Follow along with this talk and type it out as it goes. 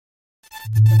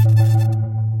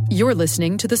You're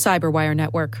listening to the Cyberwire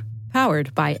Network,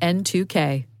 powered by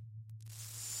N2K.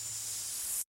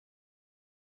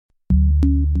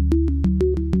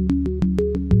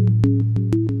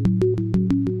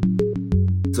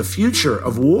 The future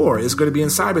of war is going to be in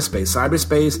cyberspace.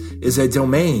 Cyberspace is a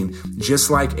domain,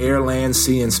 just like air, land,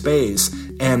 sea, and space.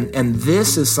 And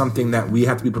this is something that we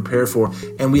have to be prepared for.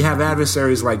 And we have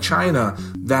adversaries like China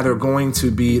that are going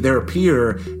to be their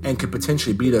peer and could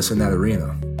potentially beat us in that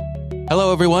arena.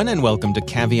 Hello, everyone, and welcome to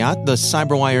Caveat, the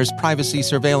CyberWire's privacy,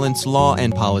 surveillance, law,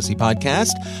 and policy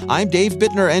podcast. I'm Dave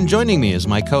Bittner, and joining me is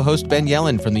my co-host Ben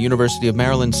Yellen from the University of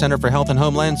Maryland Center for Health and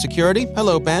Homeland Security.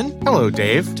 Hello, Ben. Hello,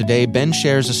 Dave. Today, Ben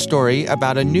shares a story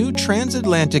about a new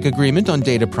transatlantic agreement on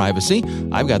data privacy.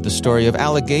 I've got the story of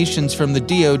allegations from the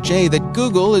DOJ that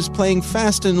Google is playing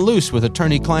fast and loose with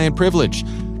attorney-client privilege.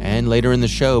 And later in the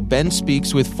show, Ben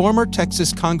speaks with former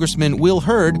Texas Congressman Will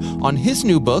Hurd on his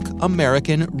new book,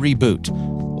 American Reboot.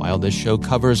 While this show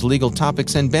covers legal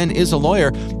topics and Ben is a lawyer,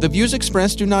 the views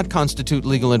expressed do not constitute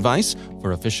legal advice.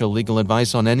 For official legal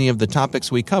advice on any of the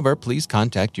topics we cover, please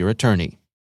contact your attorney.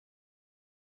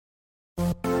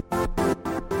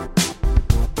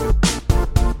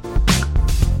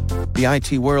 The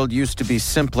IT world used to be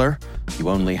simpler. You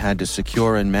only had to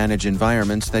secure and manage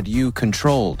environments that you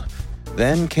controlled.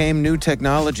 Then came new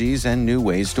technologies and new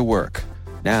ways to work.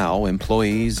 Now,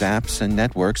 employees, apps, and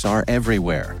networks are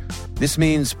everywhere. This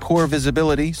means poor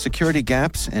visibility, security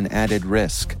gaps, and added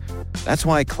risk. That's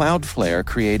why Cloudflare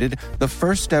created the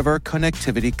first-ever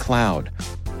connectivity cloud.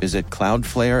 Visit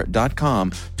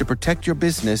cloudflare.com to protect your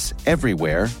business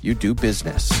everywhere you do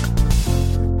business.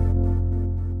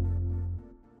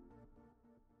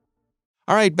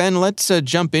 All right, Ben, let's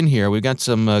jump in here. We've got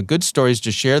some good stories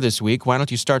to share this week. Why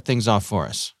don't you start things off for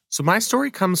us? So my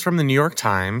story comes from the New York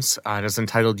Times. It is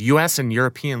entitled, U.S. and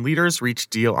European Leaders Reach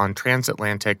Deal on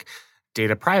Transatlantic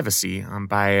Data Privacy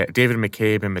by David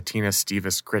McCabe and Martina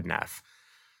Stevas-Gridneff.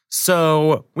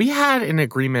 So we had an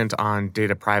agreement on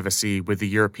data privacy with the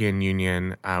European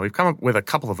Union. We've come up with a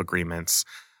couple of agreements.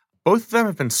 Both of them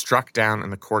have been struck down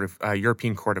in the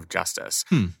European Court of Justice.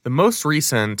 The most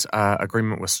recent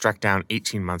agreement was struck down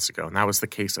 18 months ago, and that was the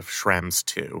case of Schrems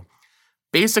II.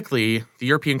 Basically, the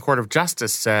European Court of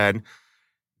Justice said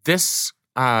this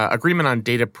agreement on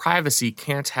data privacy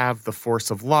can't have the force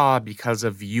of law because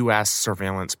of U.S.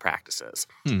 surveillance practices.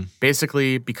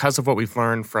 Basically, because of what we've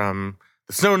learned from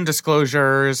the Snowden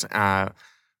disclosures,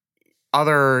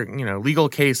 other legal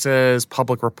cases,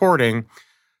 public reporting,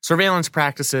 surveillance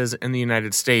practices in the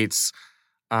United States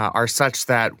are such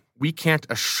that we can't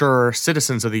assure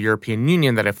citizens of the European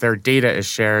Union that if their data is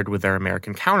shared with their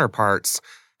American counterparts,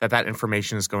 that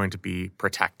information is going to be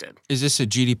protected. Is this a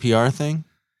GDPR thing?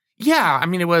 Yeah, I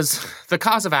mean, the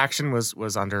cause of action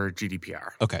was under GDPR.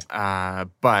 Okay.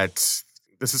 But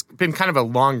this has been kind of a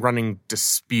long-running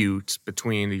dispute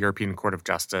between the European Court of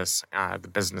Justice, the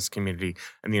business community,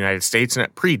 and the United States, and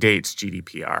it predates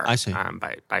GDPR. I see.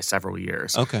 By several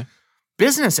years. Okay.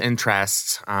 Business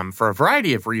interests, for a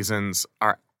variety of reasons,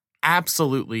 are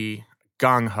absolutely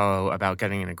gung-ho about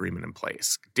getting an agreement in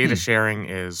place. Data sharing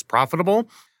is profitable.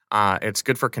 It's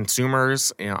good for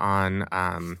consumers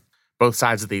on both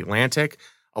sides of the Atlantic.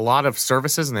 A lot of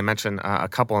services, and they mention a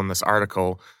couple in this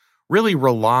article, really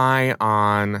rely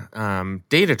on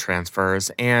data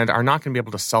transfers and are not going to be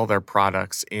able to sell their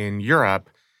products in Europe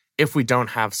if we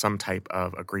don't have some type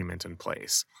of agreement in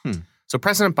place. So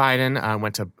President Biden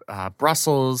went to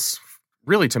Brussels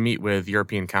really to meet with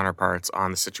European counterparts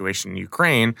on the situation in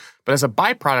Ukraine. But as a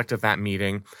byproduct of that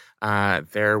meeting,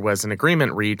 there was an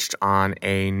agreement reached on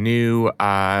a new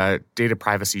data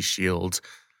privacy shield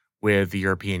with the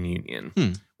European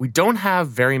Union. We don't have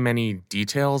very many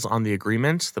details on the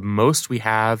agreement. The most we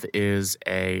have is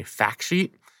a fact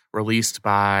sheet released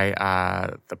by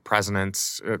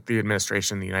the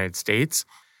administration in the United States.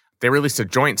 They released a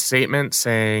joint statement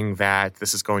saying that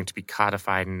this is going to be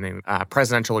codified in a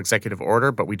presidential executive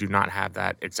order, but we do not have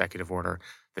that executive order,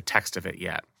 the text of it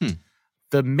yet.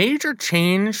 The major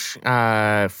change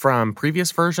from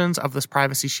previous versions of this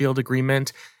Privacy Shield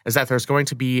agreement is that there's going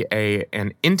to be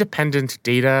an independent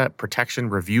data protection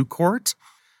review court.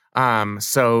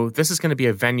 So this is going to be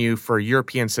a venue for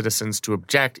European citizens to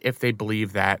object if they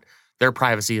believe that their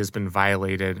privacy has been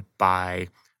violated by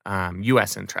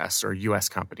U.S. interests or U.S.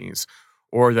 companies,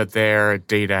 or that their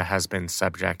data has been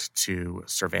subject to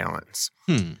surveillance.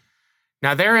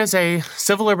 Now, there is a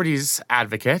civil liberties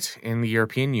advocate in the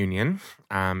European Union.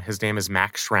 His name is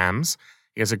Max Schrems.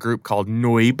 He has a group called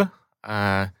NOIB,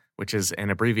 which is an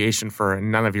abbreviation for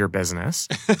none of your business.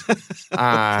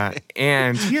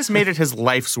 And he has made it his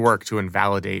life's work to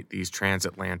invalidate these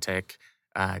transatlantic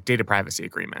data privacy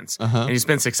agreements. And he's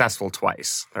been successful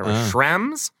twice. There was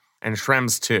Schrems and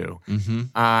Schrems 2.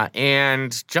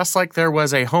 And just like there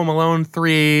was a Home Alone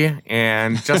 3,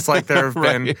 and just like there have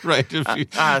been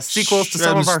sequels to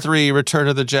some of our... Schrems 3, Return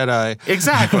of the Jedi.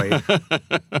 Exactly.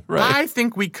 I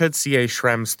think we could see a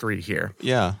Schrems 3 here.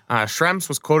 Yeah. Schrems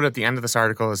was quoted at the end of this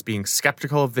article as being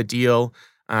skeptical of the deal.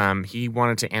 He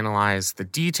wanted to analyze the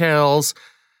details.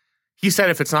 He said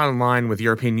if it's not in line with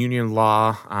European Union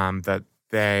law, that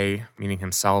they, meaning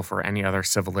himself or any other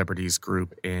civil liberties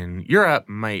group in Europe,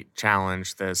 might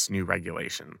challenge this new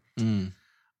regulation.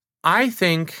 I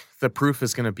think the proof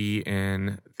is going to be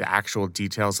in the actual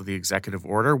details of the executive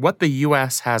order. What the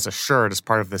U.S. has assured as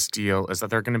part of this deal is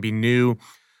that there are going to be new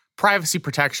privacy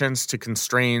protections to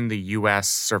constrain the U.S.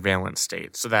 surveillance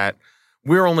state so that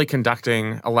we're only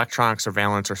conducting electronic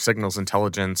surveillance or signals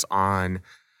intelligence on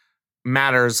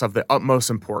matters of the utmost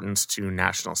importance to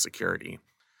national security.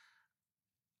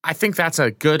 I think that's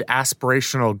a good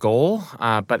aspirational goal,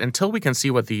 but until we can see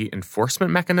what the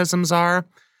enforcement mechanisms are,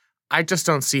 I just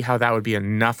don't see how that would be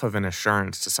enough of an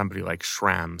assurance to somebody like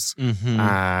Schrems.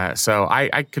 So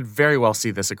I could very well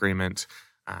see this agreement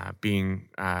being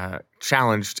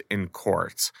challenged in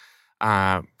court.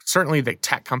 Certainly the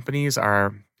tech companies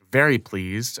are very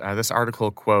pleased. This article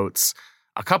quotes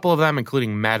a couple of them,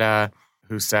 including Meta,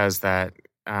 who says that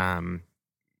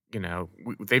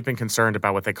they've been concerned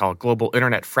about what they call global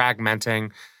internet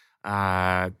fragmenting.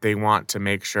 They want to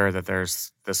make sure that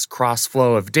there's this cross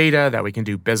flow of data, that we can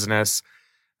do business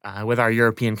with our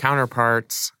European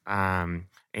counterparts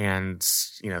and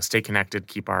stay connected,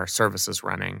 keep our services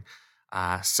running.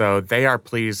 So they are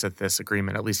pleased that this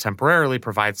agreement, at least temporarily,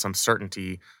 provides some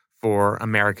certainty for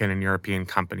American and European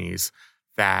companies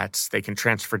that they can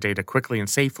transfer data quickly and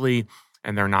safely,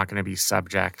 and they're not going to be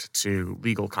subject to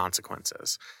legal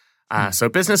consequences. So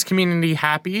business community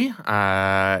happy,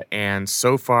 and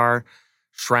so far,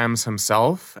 Schrems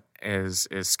himself is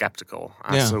skeptical.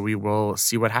 So we will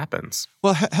see what happens.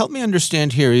 Well, help me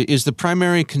understand here. Is the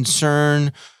primary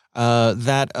concern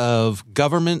that of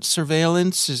government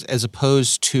surveillance as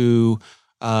opposed to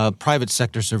private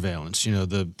sector surveillance? You know,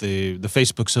 the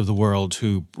Facebooks of the world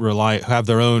who have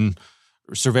their own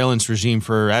surveillance regime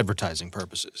for advertising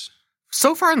purposes.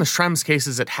 So far in the Schrems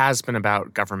cases, it has been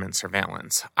about government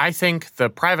surveillance. I think the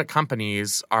private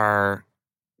companies are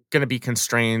going to be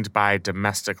constrained by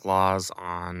domestic laws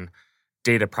on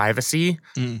data privacy.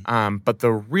 But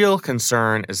the real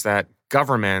concern is that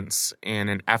governments, in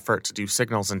an effort to do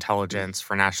signals intelligence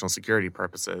for national security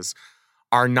purposes,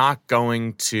 are not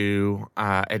going to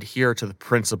adhere to the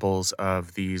principles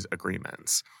of these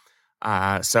agreements.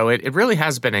 So it really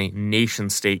has been a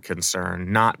nation-state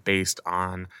concern, not based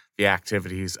on the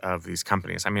activities of these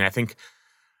companies. I mean, I think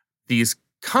these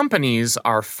companies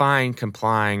are fine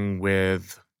complying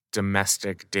with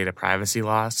domestic data privacy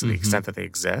laws to the extent that they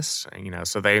exist.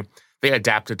 So they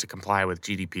adapted to comply with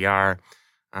GDPR.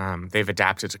 They've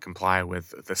adapted to comply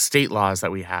with the state laws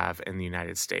that we have in the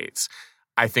United States.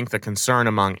 I think the concern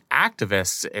among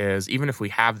activists is even if we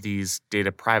have these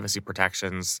data privacy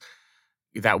protections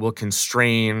that will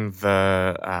constrain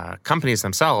the companies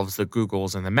themselves, the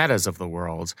Googles and the Metas of the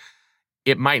world,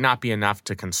 it might not be enough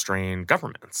to constrain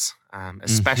governments,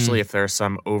 especially if there's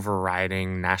some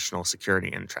overriding national security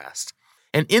interest.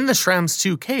 And in the Schrems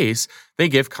 2 case, they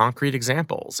give concrete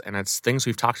examples, and it's things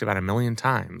we've talked about a million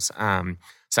times.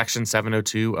 Section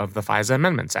 702 of the FISA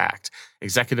Amendments Act,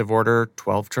 Executive Order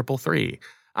 12333,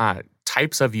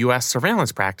 types of U.S.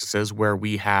 surveillance practices where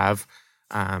we have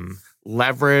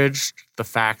leveraged the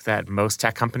fact that most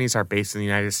tech companies are based in the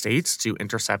United States to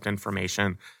intercept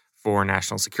information for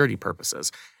national security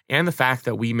purposes, and the fact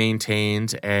that we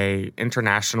maintained a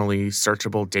internationally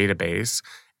searchable database,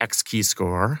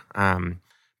 XKeyscore,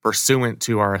 pursuant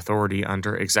to our authority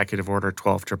under Executive Order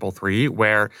 12333,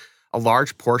 where a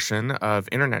large portion of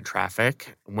internet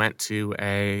traffic went to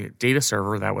a data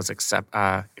server that was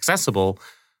accessible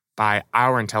by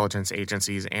our intelligence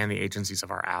agencies and the agencies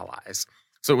of our allies.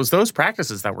 So it was those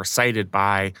practices that were cited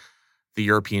by the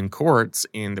European courts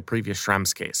in the previous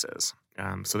Schrems cases.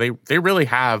 So they really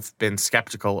have been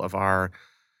skeptical of our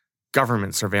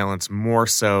government surveillance more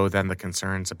so than the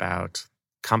concerns about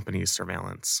companies'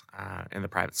 surveillance in the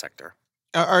private sector.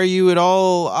 Are you at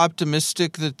all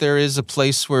optimistic that there is a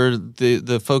place where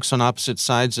the folks on opposite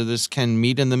sides of this can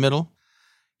meet in the middle?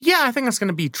 Yeah, I think that's going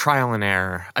to be trial and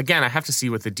error. Again, I have to see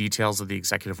what the details of the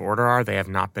executive order are. They have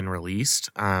not been released.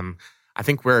 I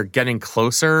think we're getting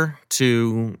closer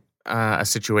to a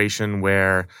situation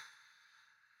where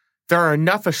There are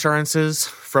enough assurances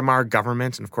from our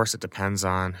government, and of course it depends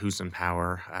on who's in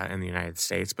power in the United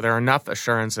States, but there are enough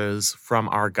assurances from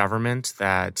our government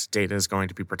that data is going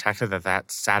to be protected,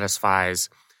 that satisfies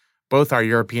both our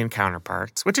European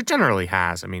counterparts, which it generally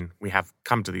has. I mean, we have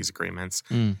come to these agreements,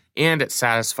 and it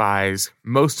satisfies,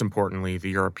 most importantly,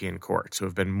 the European courts, who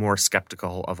have been more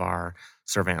skeptical of our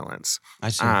surveillance. I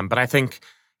see. But I think,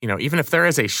 even if there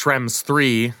is a Schrems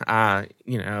 3,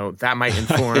 that might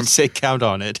inform. I'd say count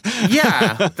on it.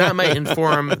 Yeah, that might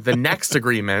inform the next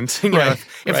agreement. If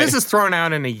this right. is thrown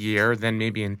out in a year, then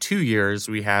maybe in 2 years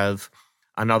we have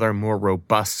another more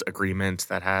robust agreement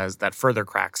that further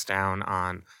cracks down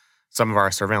on some of our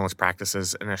surveillance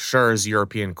practices and assures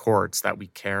European courts that we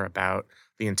care about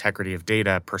the integrity of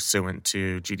data pursuant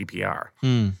to GDPR.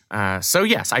 So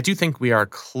yes, I do think we are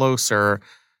closer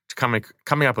to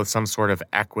coming up with some sort of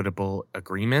equitable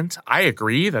agreement. I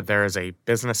agree that there is a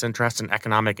business interest and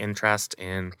economic interest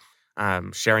in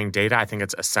sharing data. I think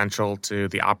it's essential to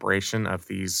the operation of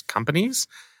these companies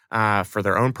for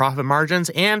their own profit margins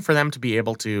and for them to be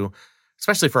able to,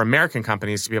 especially for American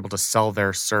companies, to be able to sell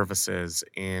their services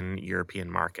in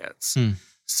European markets.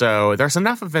 So there's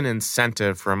enough of an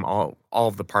incentive from all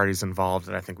of the parties involved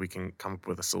that I think we can come up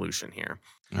with a solution here.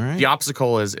 All right. The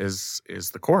obstacle is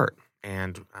the court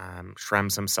and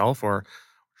Schrems himself or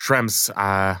Schrems'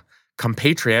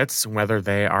 compatriots, whether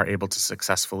they are able to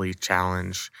successfully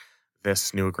challenge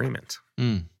this new agreement.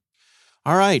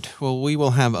 All right. Well, we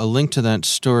will have a link to that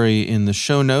story in the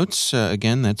show notes.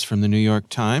 Again, that's from the New York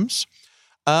Times.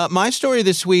 My story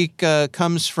this week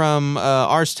comes from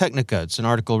Ars Technica. It's an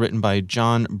article written by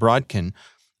John Brodkin,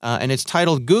 and it's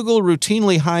titled, Google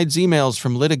Routinely Hides Emails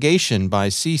from Litigation by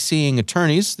CCing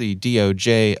Attorneys, the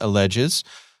DOJ alleges.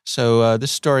 So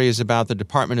this story is about the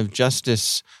Department of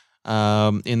Justice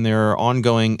in their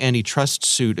ongoing antitrust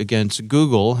suit against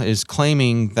Google is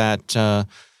claiming that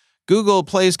Google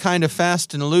plays kind of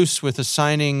fast and loose with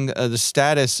assigning the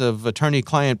status of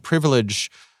attorney-client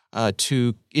privilege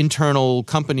to internal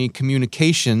company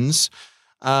communications.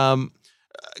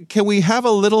 Can we have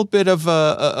a little bit of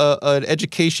an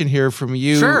education here from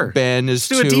you, Sure. Ben? Let's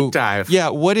do a deep dive. Yeah,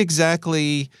 what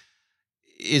exactly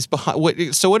is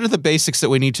behind? So what are the basics that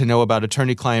we need to know about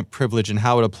attorney-client privilege and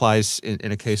how it applies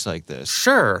in a case like this?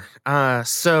 Sure.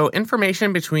 So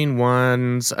information between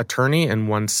one's attorney and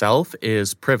oneself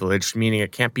is privileged, meaning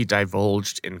it can't be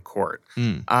divulged in court.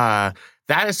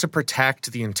 That is to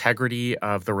protect the integrity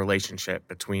of the relationship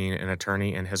between an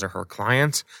attorney and his or her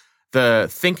client. The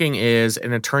thinking is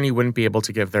an attorney wouldn't be able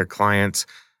to give their client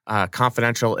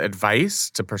confidential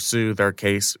advice to pursue their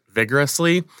case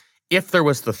vigorously if there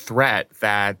was the threat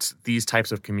that these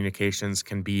types of communications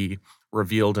can be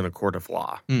revealed in a court of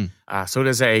law. So it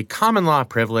is a common law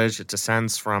privilege. It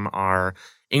descends from our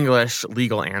English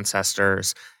legal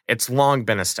ancestors. It's long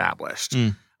been established.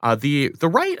 The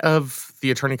right of the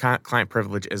attorney-client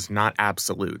privilege is not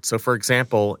absolute. So, for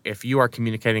example, if you are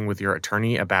communicating with your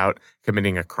attorney about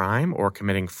committing a crime or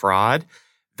committing fraud,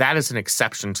 that is an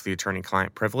exception to the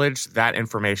attorney-client privilege. That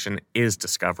information is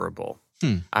discoverable.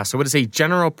 So it is a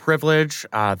general privilege.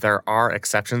 There are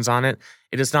exceptions on it.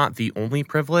 It is not the only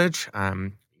privilege.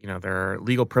 There are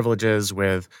legal privileges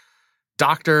with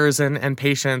doctors and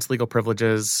patients, legal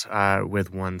privileges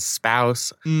with one's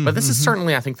spouse. But this is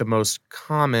certainly, I think, the most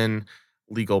common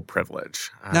legal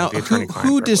privilege. Now, the attorney-client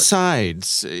who privilege.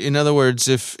 decides? In other words,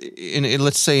 if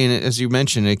let's say, as you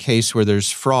mentioned, in a case where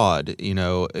there's fraud,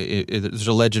 there's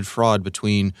alleged fraud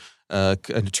between an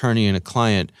attorney and a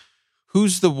client,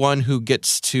 who's the one who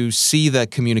gets to see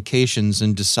that communications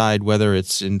and decide whether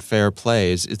it's in fair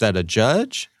play? Is that a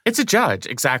judge? It's a judge,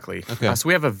 exactly. Okay. So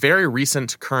we have a very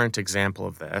recent current example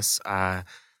of this.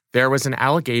 There was an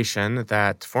allegation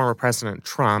that former President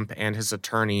Trump and his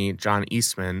attorney, John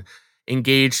Eastman,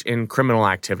 engaged in criminal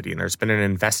activity. And there's been an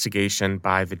investigation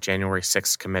by the January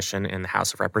 6th Commission in the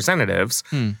House of Representatives.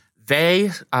 They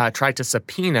tried to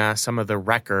subpoena some of the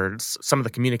records, some of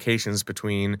the communications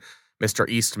between Mr.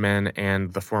 Eastman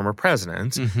and the former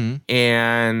president.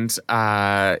 And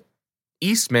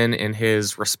Eastman, in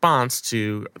his response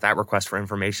to that request for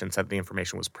information, said the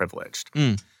information was privileged.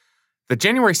 The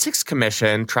January 6th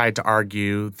Commission tried to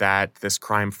argue that this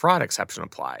crime-fraud exception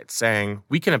applied, saying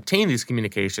we can obtain these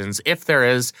communications if there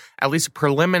is at least a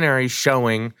preliminary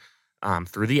showing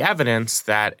through the evidence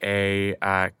that a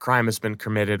crime has been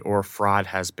committed or fraud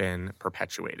has been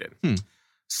perpetuated.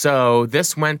 So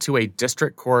this went to a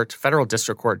federal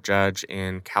district court judge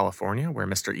in California, where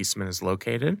Mr. Eastman is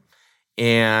located.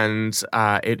 And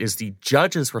it is the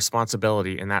judge's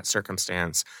responsibility in that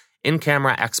circumstance,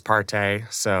 in-camera ex parte,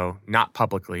 so not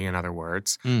publicly, in other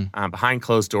words, behind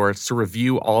closed doors to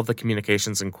review all the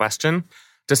communications in question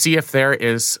to see if there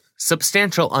is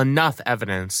substantial enough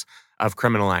evidence of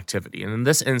criminal activity. And in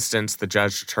this instance, the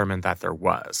judge determined that there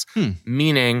was,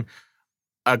 meaning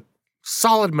a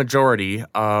solid majority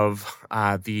of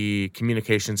the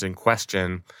communications in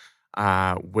question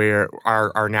where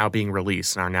are now being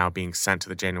released and are now being sent to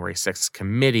the January 6th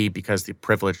committee because the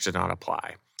privilege did not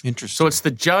apply. Interesting. So it's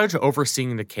the judge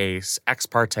overseeing the case, ex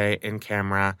parte, in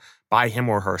camera, by him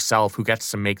or herself, who gets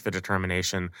to make the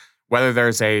determination whether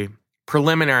there's a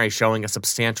preliminary showing, a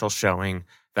substantial showing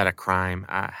that a crime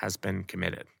has been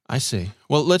committed. I see.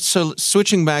 Well,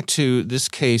 switching back to this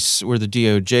case where the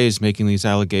DOJ is making these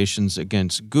allegations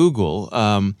against Google,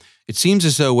 it seems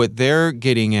as though what they're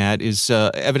getting at is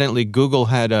evidently Google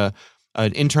had an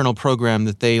internal program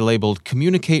that they labeled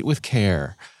Communicate with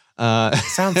Care.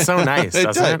 Sounds so nice,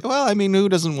 doesn't it? Well, I mean, who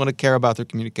doesn't want to care about their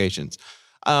communications?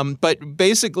 But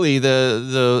basically,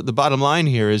 the bottom line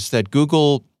here is that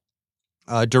Google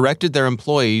directed their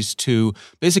employees to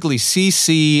basically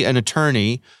CC an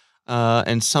attorney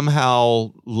and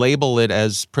somehow label it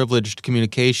as privileged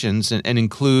communications and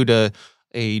include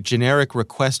a generic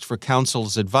request for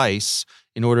counsel's advice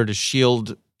in order to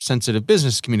shield sensitive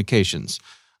business communications.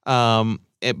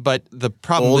 But the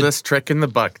problem... Oldest trick in the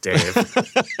book, Dave.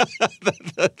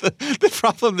 The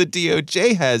problem the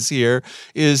DOJ has here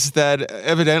is that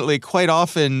evidently quite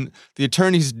often the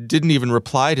attorneys didn't even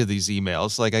reply to these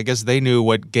emails. Like, I guess they knew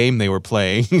what game they were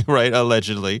playing, right,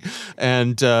 allegedly.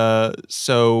 And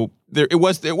so it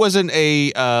wasn't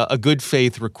a good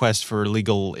faith request for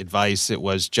legal advice. It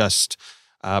was just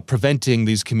preventing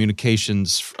these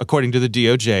communications, according to the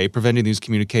DOJ, preventing these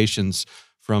communications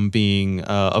from being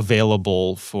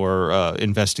available for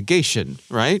investigation,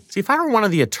 right? See, if I were one of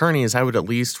the attorneys, I would at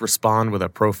least respond with a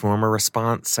pro forma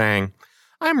response saying,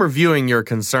 I'm reviewing your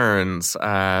concerns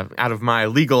out of my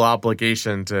legal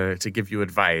obligation to give you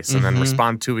advice, and then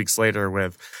respond 2 weeks later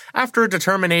with, after a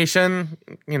determination,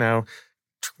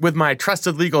 with my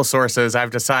trusted legal sources,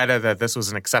 I've decided that this was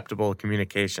an acceptable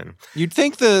communication. You'd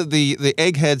think the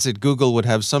eggheads at Google would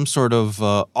have some sort of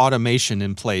automation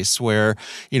in place where,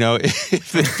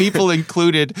 if people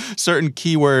included certain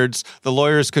keywords, the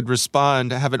lawyers could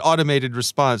respond, have an automated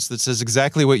response that says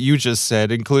exactly what you just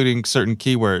said, including certain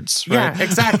keywords. Right? Yeah,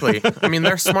 exactly. I mean,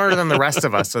 they're smarter than the rest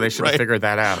of us, so they should have figured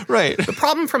that out. Right. The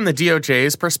problem from the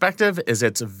DOJ's perspective is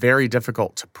it's very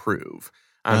difficult to prove.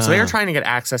 So they are trying to get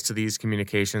access to these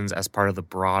communications as part of the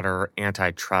broader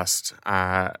antitrust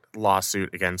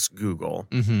lawsuit against Google.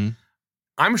 Mm-hmm.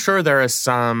 I'm sure there is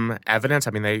some evidence.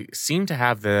 I mean, they seem to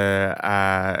have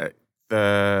the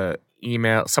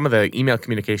email, some of the email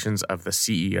communications of the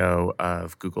CEO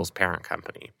of Google's parent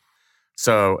company.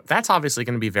 So that's obviously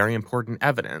going to be very important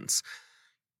evidence.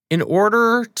 In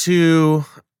order to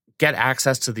get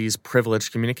access to these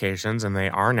privileged communications, and they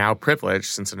are now privileged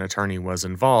since an attorney was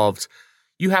involved,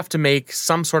 you have to make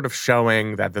some sort of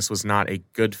showing that this was not a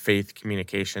good faith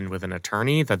communication with an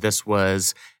attorney, that this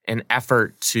was an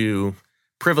effort to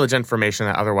privilege information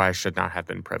that otherwise should not have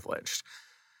been privileged.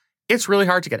 It's really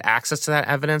hard to get access to that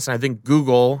evidence, and I think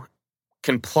Google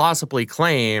can plausibly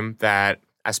claim that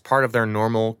as part of their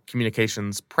normal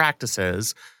communications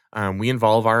practices, we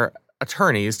involve our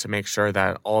attorneys to make sure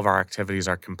that all of our activities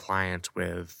are compliant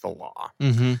with the law.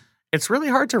 Mm-hmm. It's really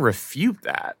hard to refute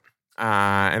that.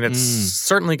 And it's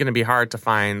certainly going to be hard to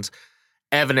find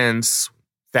evidence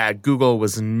that Google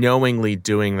was knowingly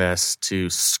doing this to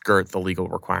skirt the legal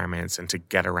requirements and to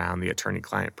get around the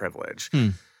attorney-client privilege.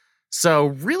 So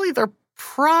really, they're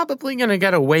probably going to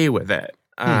get away with it.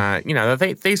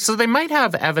 So they might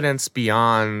have evidence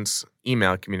beyond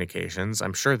email communications.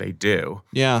 I'm sure they do.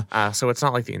 Yeah. So it's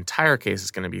not like the entire case is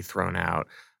going to be thrown out,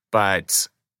 but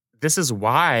this is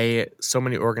why so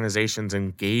many organizations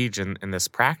engage in this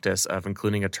practice of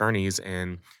including attorneys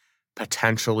in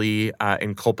potentially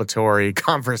inculpatory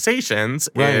conversations,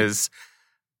 is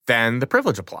then the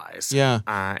privilege applies. Yeah.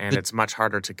 And it's much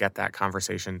harder to get that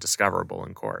conversation discoverable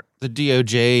in court. The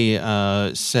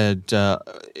DOJ said,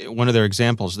 one of their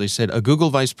examples, they said, a Google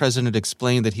vice president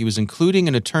explained that he was including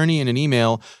an attorney in an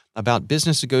email about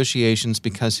business negotiations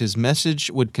because his message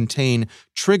would contain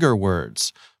trigger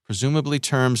words, presumably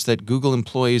terms that Google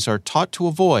employees are taught to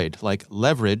avoid, like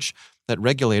leverage, that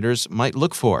regulators might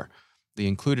look for. The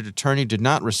included attorney did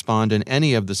not respond in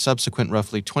any of the subsequent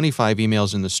roughly 25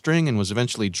 emails in the string and was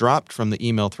eventually dropped from the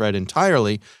email thread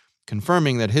entirely,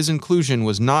 confirming that his inclusion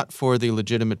was not for the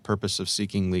legitimate purpose of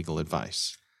seeking legal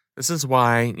advice. This is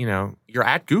why, you're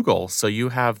at Google, so you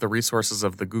have the resources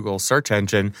of the Google search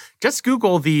engine. Just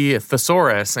Google the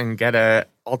thesaurus and get an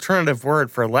alternative word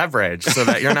for leverage so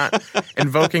that you're not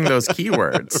invoking those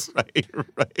keywords.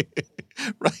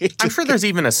 Right. I'm sure there's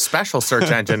even a special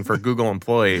search engine for Google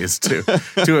employees to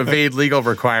evade legal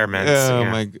requirements. Oh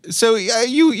my! So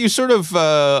you sort of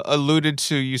alluded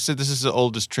to. You said this is the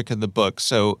oldest trick in the book.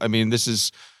 So I mean, this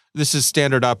is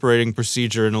standard operating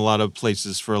procedure in a lot of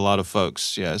places for a lot of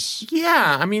folks. Yes.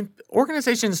 Yeah, I mean,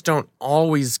 organizations don't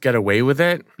always get away with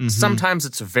it. Mm-hmm. Sometimes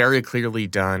it's very clearly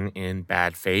done in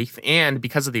bad faith, and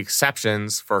because of the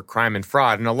exceptions for crime and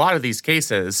fraud, in a lot of these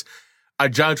cases, a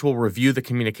judge will review the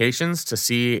communications to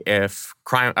see if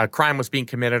a crime was being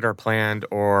committed or planned,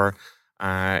 or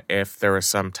if there was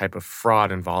some type of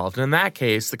fraud involved. In that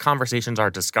case, the conversations are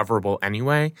discoverable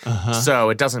anyway, so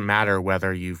it doesn't matter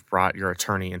whether you've brought your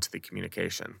attorney into the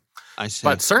communication. I see.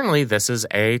 But certainly this is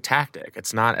a tactic.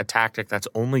 It's not a tactic that's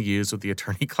only used with the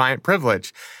attorney-client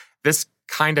privilege. This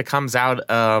kind of comes out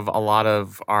of a lot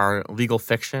of our legal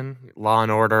fiction, Law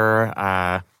and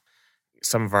Order,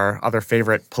 some of our other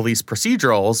favorite police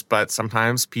procedurals, but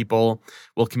sometimes people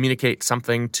will communicate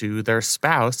something to their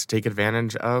spouse to take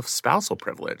advantage of spousal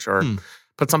privilege or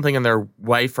put something in their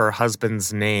wife or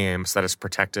husband's name so that it's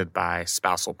protected by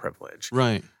spousal privilege.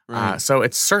 Right. So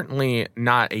it's certainly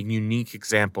not a unique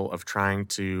example of trying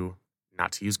to,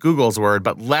 not to use Google's word,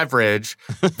 but leverage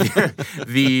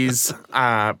these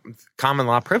common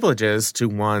law privileges to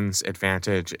one's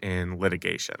advantage in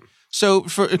litigation. So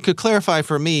to clarify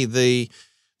for me, the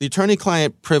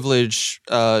attorney-client privilege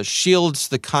shields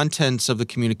the contents of the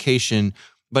communication,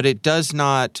 but it does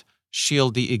not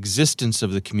shield the existence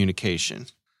of the communication.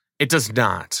 It does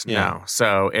not, no.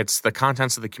 So it's the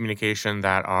contents of the communication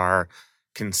that are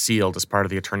concealed as part of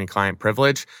the attorney-client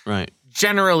privilege. Right.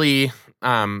 Generally,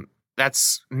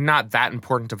 that's not that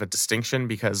important of a distinction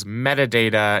because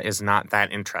metadata is not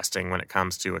that interesting when it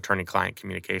comes to attorney-client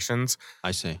communications.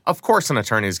 I see. Of course, an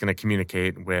attorney is going to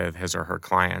communicate with his or her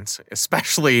clients,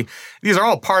 especially these are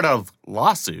all part of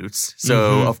lawsuits.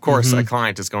 So, of course, a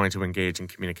client is going to engage in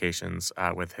communications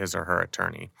with his or her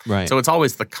attorney. Right. So it's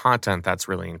always the content that's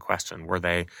really in question. Were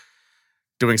they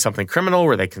doing something criminal?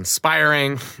 Were they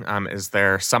conspiring? Is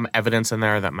there some evidence in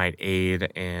there that might aid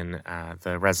in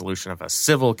the resolution of a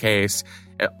civil case?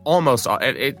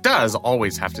 It does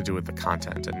always have to do with the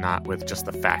content and not with just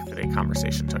the fact that a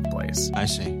conversation took place. I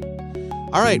see.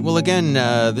 All right. Well, again,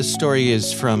 this story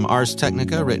is from Ars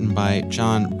Technica, written by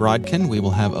John Brodkin. We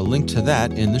will have a link to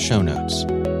that in the show notes.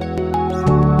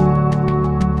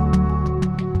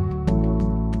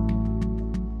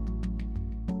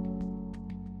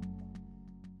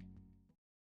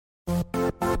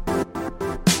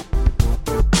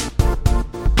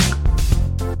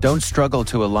 Don't struggle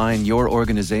to align your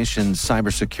organization's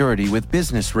cybersecurity with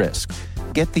business risk.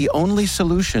 Get the only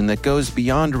solution that goes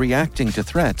beyond reacting to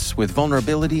threats with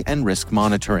vulnerability and risk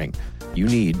monitoring. You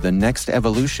need the next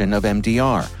evolution of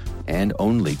MDR, and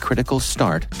only Critical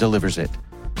Start delivers it.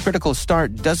 Critical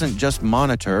Start doesn't just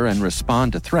monitor and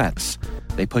respond to threats.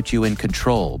 They put you in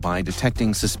control by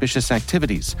detecting suspicious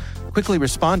activities, quickly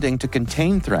responding to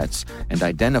contain threats, and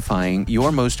identifying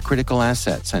your most critical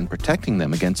assets and protecting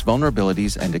them against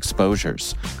vulnerabilities and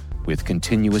exposures. With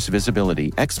continuous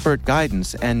visibility, expert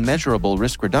guidance, and measurable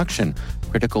risk reduction,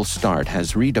 Critical Start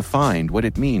has redefined what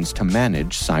it means to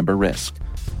manage cyber risk.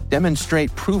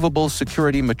 Demonstrate provable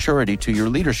security maturity to your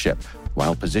leadership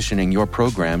while positioning your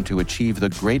program to achieve the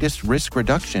greatest risk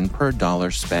reduction per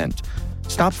dollar spent.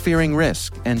 Stop fearing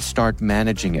risk and start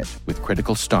managing it with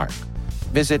Critical Start.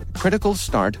 Visit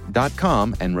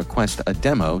criticalstart.com and request a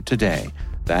demo today.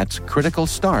 That's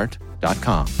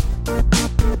criticalstart.com.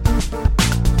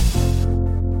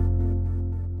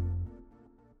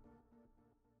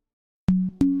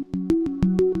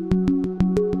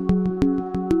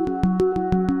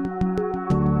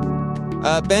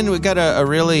 Ben, we got a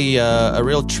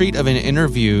real treat of an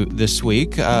interview this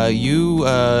week. You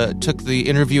took the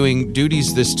interviewing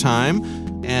duties this time,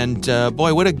 and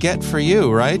boy, what a get for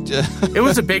you, right? It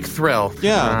was a big thrill.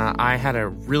 Yeah. I had a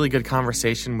really good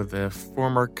conversation with the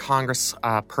former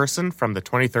Congressperson from the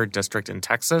 23rd District in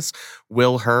Texas,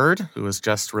 Will Hurd, who has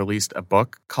just released a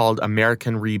book called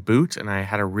American Reboot, and I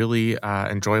had a really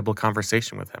enjoyable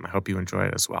conversation with him. I hope you enjoy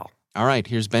it as well. All right,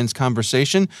 here's Ben's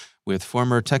conversation with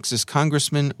former Texas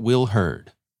Congressman Will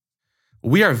Hurd.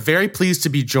 We are very pleased to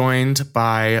be joined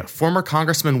by former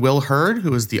Congressman Will Hurd,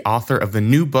 who is the author of the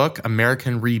new book,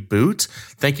 American Reboot.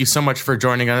 Thank you so much for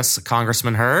joining us,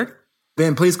 Congressman Hurd.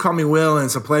 Ben, please call me Will, and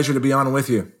it's a pleasure to be on with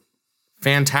you.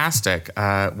 Fantastic.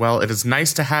 Well, it is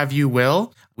nice to have you,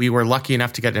 Will. We were lucky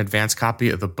enough to get an advance copy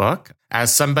of the book.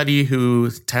 As somebody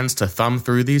who tends to thumb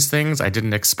through these things, I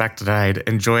didn't expect that I'd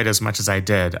enjoy it as much as I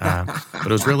did. But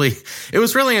it was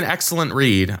really an excellent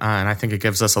read, and I think it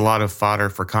gives us a lot of fodder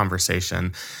for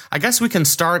conversation. I guess we can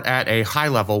start at a high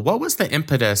level. What was the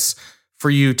impetus for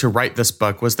you to write this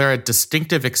book? Was there a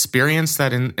distinctive experience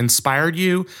that inspired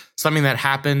you? Something that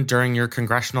happened during your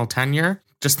congressional tenure?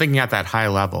 Just thinking at that high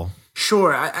level.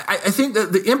 Sure. I think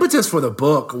that the impetus for the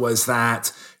book was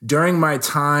that during my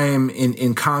time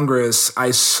in Congress,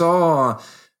 I saw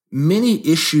many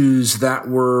issues that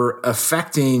were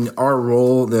affecting our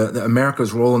role, the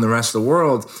America's role in the rest of the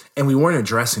world, and we weren't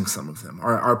addressing some of them.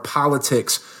 Our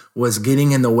politics was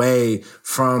getting in the way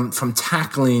from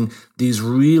tackling these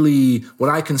really what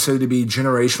I consider to be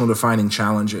generational defining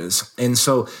challenges. And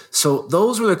so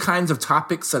those were the kinds of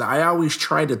topics that I always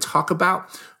tried to talk about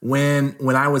when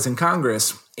I was in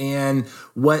Congress. And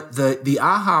what the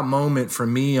aha moment for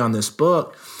me on this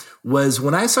book was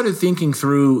when I started thinking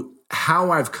through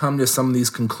how I've come to some of these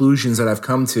conclusions that I've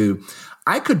come to.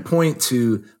 I could point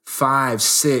to 5,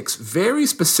 6 very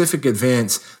specific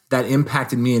events that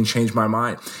impacted me and changed my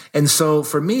mind. And so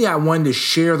for me, I wanted to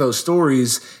share those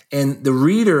stories, and the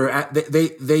reader,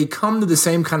 they come to the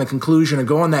same kind of conclusion and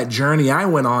go on that journey I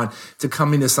went on to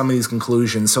coming to some of these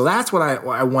conclusions. So that's what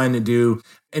I wanted to do.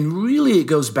 And really it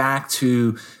goes back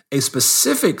to a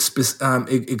specific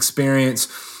experience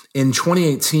in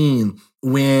 2018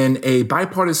 when a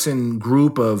bipartisan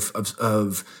group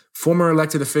of former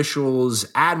elected officials,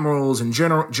 admirals and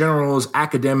generals,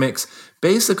 academics,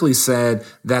 basically said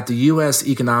that the U.S.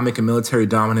 economic and military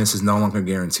dominance is no longer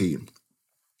guaranteed,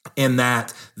 and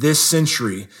that this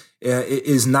century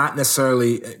is not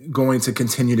necessarily going to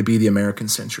continue to be the American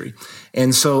century.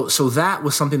 And so that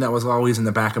was something that was always in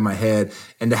the back of my head.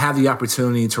 And to have the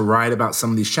opportunity to write about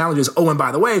some of these challenges. Oh, and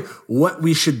by the way, what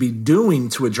we should be doing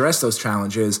to address those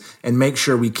challenges and make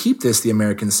sure we keep this the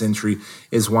American century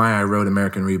is why I wrote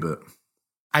American Reboot.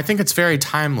 I think it's very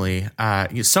timely.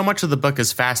 So much of the book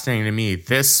is fascinating to me.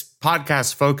 This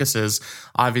podcast focuses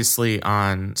obviously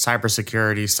on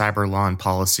cybersecurity, cyber law, and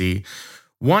policy.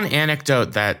 One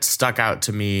anecdote that stuck out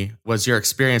to me was your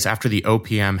experience after the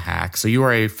OPM hack. So you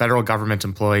were a federal government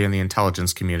employee in the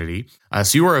intelligence community.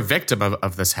 So you were a victim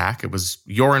of this hack. It was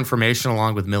your information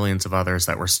along with millions of others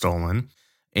that were stolen.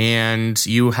 And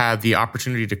you had the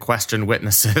opportunity to question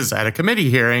witnesses at a committee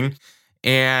hearing.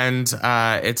 And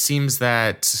it seems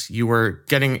that you were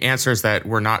getting answers that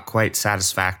were not quite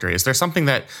satisfactory. Is there something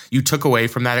that you took away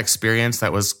from that experience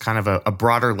that was kind of a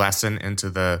broader lesson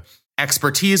into the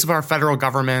expertise of our federal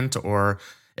government or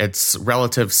its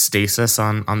relative stasis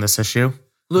on this issue?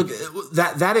 Look,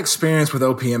 that experience with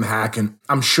OPM hack, and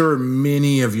I'm sure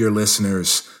many of your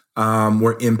listeners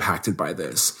were impacted by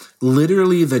this.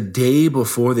 Literally the day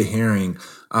before the hearing,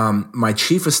 my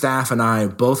chief of staff and I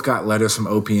both got letters from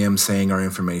OPM saying our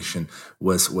information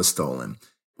was stolen.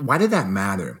 Why did that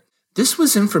matter? This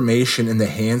was information in the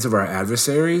hands of our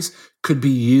adversaries could be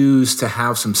used to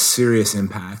have some serious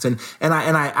impact. And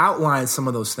I outlined some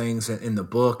of those things in the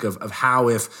book of how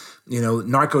if,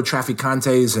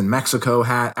 narcotraficantes in Mexico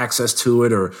had access to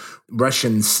it or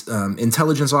Russian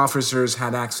intelligence officers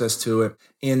had access to it.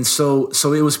 And so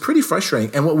it was pretty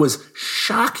frustrating. And what was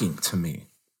shocking to me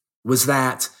was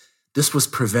that this was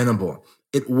preventable.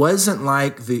 It wasn't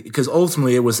like because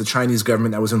ultimately it was the Chinese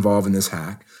government that was involved in this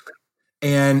hack.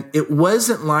 And it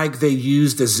wasn't like they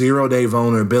used a 0-day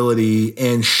vulnerability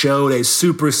and showed a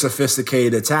super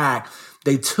sophisticated attack.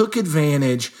 They took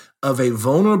advantage of a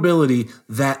vulnerability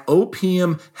that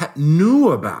OPM knew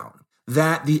about,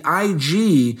 that the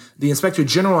IG, the Inspector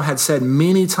General, had said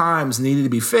many times needed to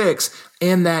be fixed,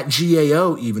 and that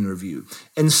GAO even reviewed.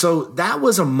 And so that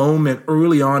was a moment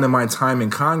early on in my time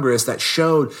in Congress that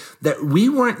showed that we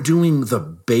weren't doing the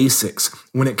basics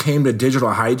when it came to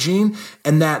digital hygiene,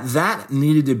 and that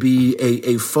needed to be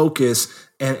a focus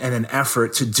and an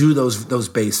effort to do those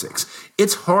basics.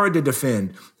 It's hard to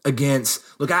defend against,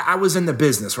 look, I was in the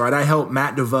business, right? I helped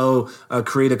Matt DeVoe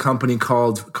create a company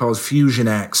called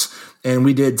FusionX. And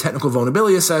we did technical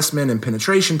vulnerability assessment and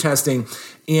penetration testing.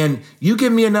 And you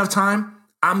give me enough time,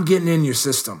 I'm getting in your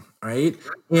system, right?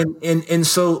 And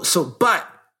so, but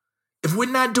if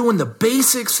we're not doing the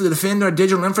basics to defend our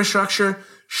digital infrastructure,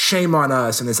 shame on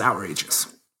us, and it's outrageous.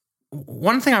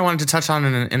 One thing I wanted to touch on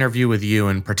in an interview with you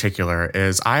in particular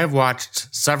is I have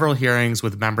watched several hearings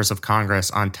with members of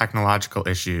Congress on technological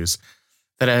issues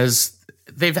that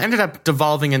they've ended up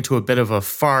devolving into a bit of a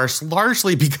farce,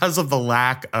 largely because of the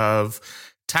lack of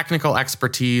technical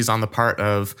expertise on the part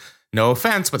of, no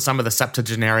offense, but some of the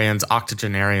septuagenarians,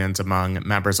 octogenarians among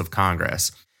members of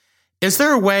Congress. Is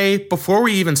there a way, before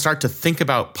we even start to think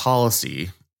about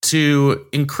policy, to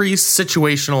increase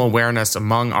situational awareness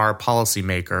among our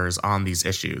policymakers on these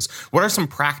issues? What are some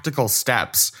practical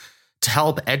steps to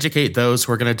help educate those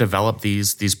who are going to develop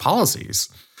these policies?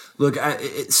 Look,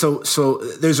 so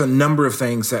there's a number of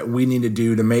things that we need to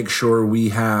do to make sure we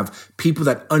have people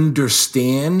that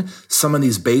understand some of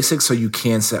these basics so you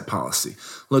can set policy.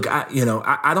 Look,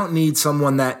 I don't need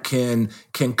someone that can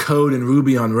code in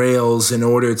Ruby on Rails in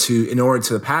order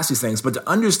to pass these things, but to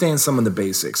understand some of the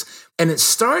basics. And it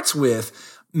starts with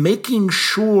making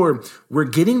sure we're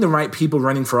getting the right people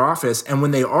running for office, and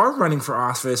when they are running for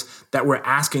office, that we're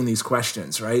asking these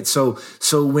questions, right? So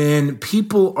when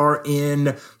people are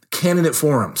in candidate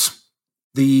forums,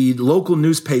 the local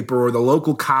newspaper or the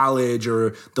local college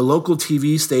or the local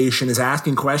TV station is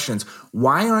asking questions.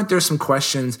 Why aren't there some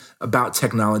questions about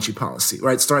technology policy,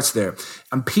 right? It starts there.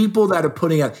 And people that are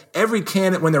putting out every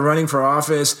candidate when they're running for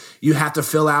office, you have to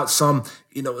fill out some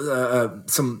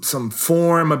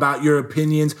form about your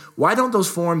opinions. Why don't those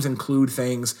forms include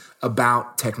things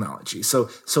about technology? So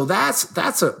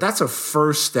that's a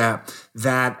first step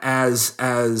that as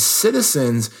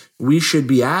citizens we should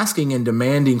be asking and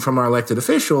demanding from our elected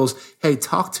officials. Hey,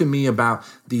 talk to me about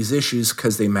these issues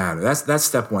because they matter. That's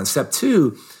step one. Step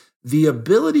two, the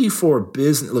ability for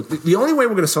business. Look, the only way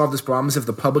we're going to solve this problem is if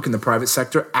the public and the private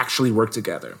sector actually work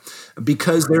together,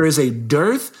 because there is a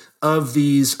dearth of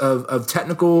these of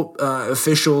technical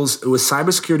officials with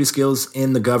cybersecurity skills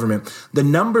in the government. The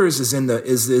numbers is in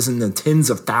the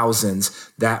tens of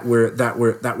thousands that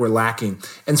we're lacking.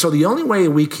 And so the only way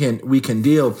we can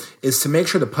deal is to make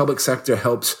sure the public sector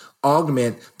helps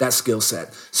augment that skill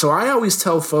set. So I always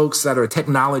tell folks that are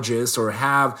technologists or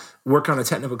work on a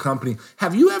technical company,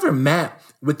 have you ever met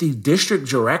with the district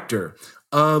director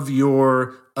of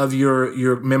your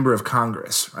member of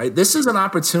Congress, right? This is an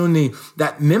opportunity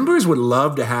that members would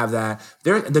love to have that.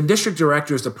 The district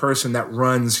director is the person that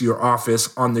runs your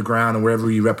office on the ground or wherever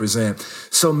you represent.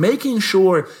 So making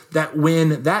sure that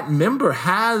when that member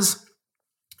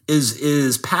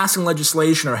is passing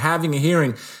legislation or having a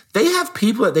hearing, they have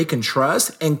people that they can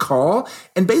trust and call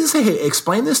and basically say, hey,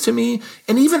 explain this to me,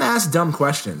 and even ask dumb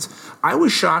questions. I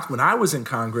was shocked when I was in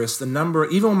Congress,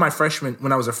 even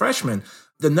when I was a freshman,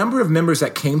 the number of members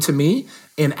that came to me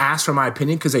and asked for my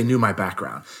opinion because they knew my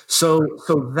background. So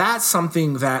that's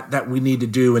something that we need to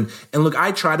do. And look,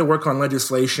 I try to work on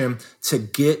legislation to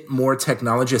get more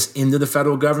technologists into the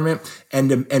federal government and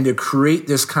to create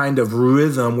this kind of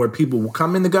rhythm where people will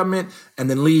come in the government and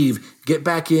then leave, get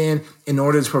back in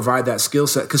order to provide that skill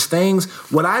set. Because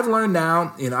what I've learned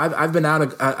now, I've been out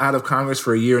of Congress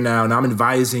for a year now, and I'm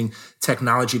advising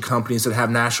technology companies that have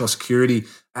national security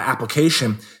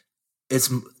application.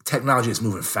 Technology is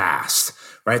moving fast,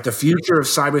 right? The future of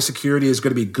cybersecurity is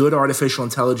going to be good artificial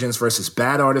intelligence versus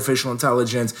bad artificial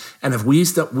intelligence. And if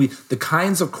the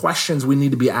kinds of questions we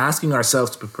need to be asking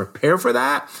ourselves to prepare for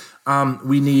that,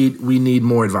 we need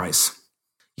more advice.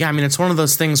 Yeah, I mean, it's one of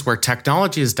those things where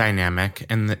technology is dynamic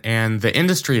and the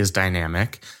industry is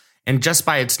dynamic. And just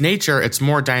by its nature, it's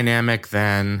more dynamic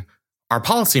than our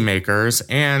policymakers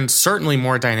and certainly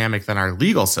more dynamic than our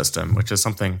legal system, which is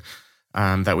something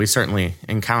that we certainly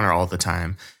encounter all the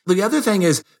time. The other thing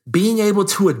is being able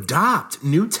to adopt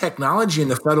new technology in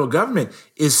the federal government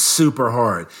is super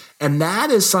hard. And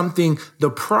that is something, the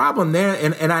problem there,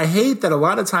 and I hate that a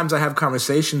lot of times I have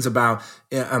conversations about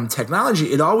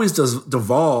technology, it always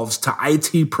devolves to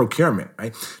IT procurement,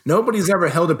 right? Nobody's ever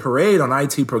held a parade on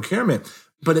IT procurement.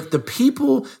 But if the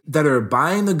people that are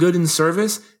buying the good and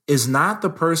service is not the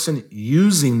person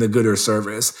using the good or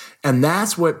service, and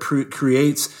that's what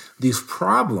creates these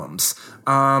problems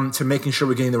to making sure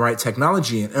we're getting the right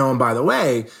technology. And by the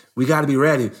way, we got to be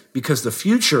ready because the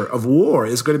future of war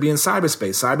is going to be in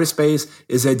cyberspace. Cyberspace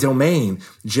is a domain,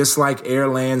 just like air,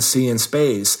 land, sea, and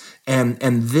space. And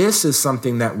this is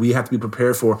something that we have to be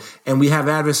prepared for. And we have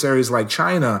adversaries like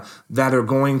China that are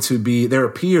going to be their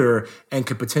peer and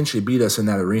could potentially beat us in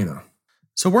that arena.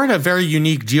 So we're in a very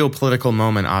unique geopolitical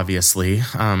moment, obviously.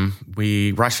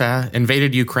 Russia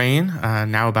invaded Ukraine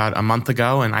now about a month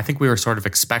ago, and I think we were sort of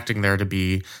expecting there to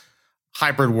be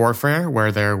hybrid warfare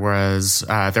where there were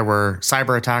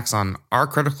cyber attacks on our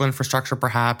critical infrastructure,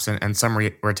 perhaps, and some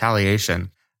retaliation.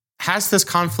 Has this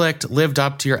conflict lived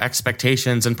up to your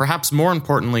expectations? And perhaps more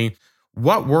importantly,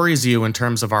 what worries you in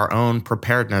terms of our own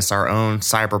preparedness, our own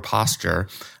cyber posture,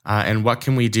 and what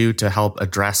can we do to help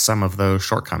address some of those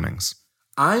shortcomings?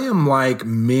 I am like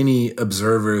many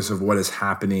observers of what is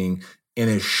happening and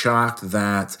is shocked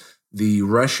that the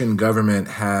Russian government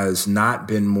has not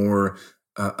been more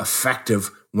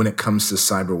effective when it comes to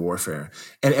cyber warfare.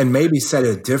 And maybe said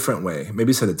a different way,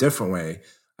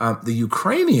 The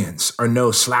Ukrainians are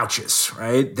no slouches,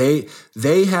 right?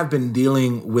 They have been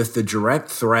dealing with the direct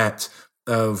threat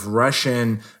of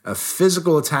Russian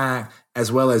physical attack as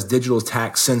well as digital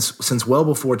attack since well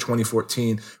before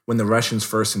 2014 when the Russians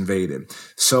first invaded.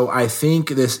 So I think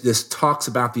this talks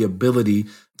about the ability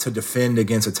to defend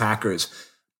against attackers.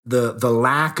 The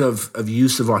lack of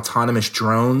use of autonomous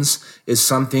drones is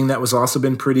something that was also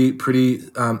been pretty.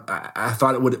 I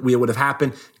thought it would have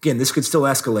happened. Again, this could still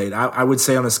escalate. I would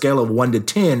say on a scale of 1 to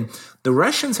 10, the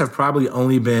Russians have probably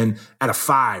only been at a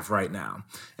 5 right now,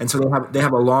 and so they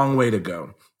have a long way to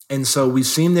go. And so we've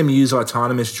seen them use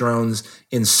autonomous drones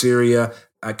in Syria.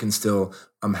 That can still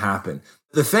happen.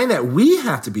 The thing that we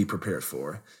have to be prepared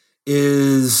for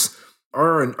is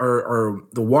are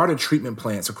the water treatment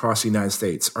plants across the United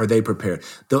States, are they prepared?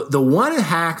 The one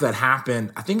hack that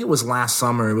happened, I think it was last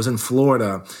summer, it was in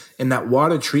Florida, in that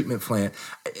water treatment plant.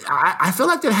 I feel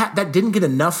like that didn't get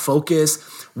enough focus.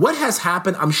 What has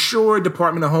happened, I'm sure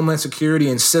Department of Homeland Security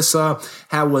and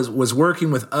CISA was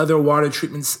working with other water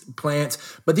treatment plants,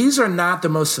 but these are not the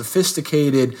most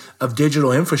sophisticated of digital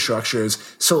infrastructures.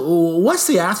 So what's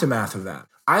the aftermath of that?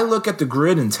 I look at the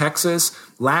grid in Texas.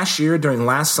 Last year, during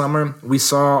last summer, we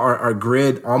saw our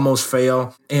grid almost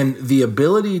fail. And the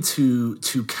ability to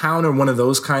counter one of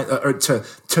those or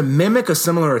to mimic a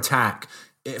similar attack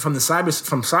from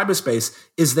cyberspace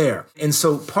is there. And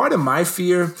so part of my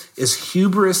fear is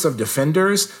hubris of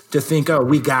defenders to think, oh,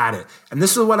 we got it. And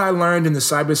this is what I learned in the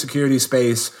cybersecurity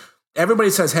space. Everybody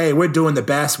says, hey, we're doing the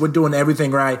best, we're doing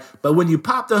everything right. But when you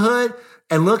pop the hood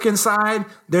and look inside,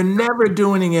 they're never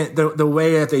doing it the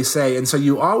way that they say. And so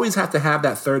you always have to have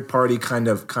that third party kind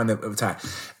of attack.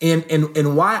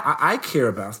 And why I care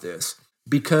about this,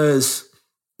 because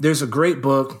there's a great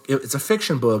book. It's a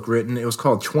fiction book written. It was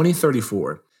called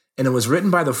 2034. And it was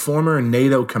written by the former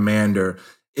NATO commander.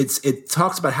 It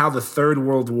talks about how the Third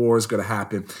World War is going to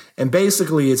happen. And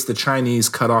basically, it's the Chinese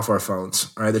cut off our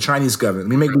phones, right? The Chinese government.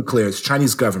 Let me make it clear. It's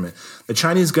Chinese government. The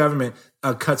Chinese government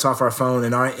cuts off our phone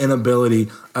and our inability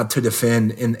to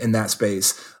defend in that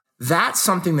space. That's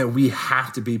something that we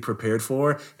have to be prepared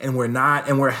for. And we're not.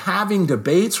 And we're having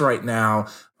debates right now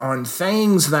on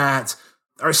things that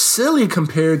are silly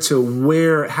compared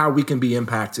to how we can be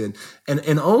impacted.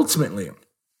 And ultimately,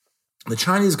 the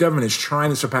Chinese government is trying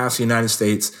to surpass the United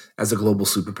States as a global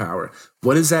superpower.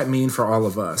 What does that mean for all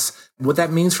of us? What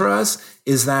that means for us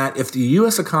is that if the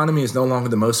U.S. economy is no longer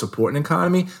the most important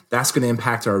economy, that's going to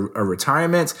impact our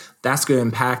retirement. That's going to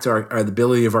impact the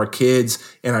ability of our kids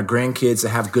and our grandkids to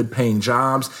have good paying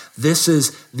jobs.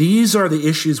 These are the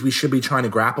issues we should be trying to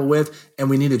grapple with, and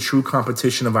we need a true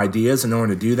competition of ideas in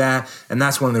order to do that. And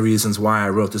that's one of the reasons why I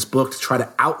wrote this book, to try to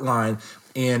outline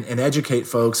and educate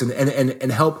folks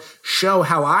and help show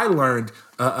how I learned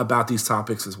about these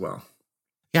topics as well.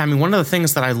 Yeah, I mean, one of the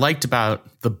things that I liked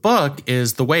about the book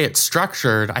is the way it's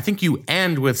structured. I think you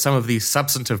end with some of these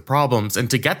substantive problems, and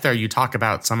to get there, you talk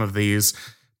about some of these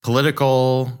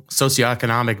political,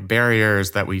 socioeconomic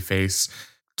barriers that we face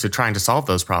to trying to solve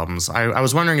those problems. I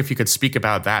was wondering if you could speak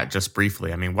about that just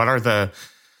briefly. I mean, what are the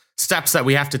steps that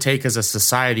we have to take as a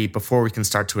society before we can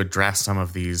start to address some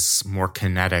of these more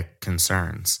kinetic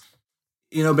concerns?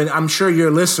 You know, but I'm sure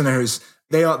your listeners,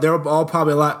 they're all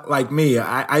probably a lot like me.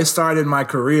 I started my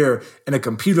career in a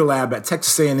computer lab at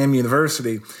Texas A&M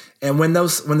University. And when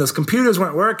those computers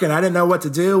weren't working, I didn't know what to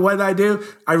do. What did I do?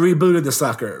 I rebooted the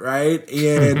sucker, right?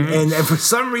 And for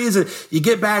some reason, you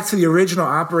get back to the original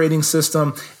operating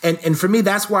system. And for me,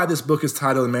 that's why this book is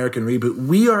titled American Reboot.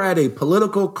 We are at a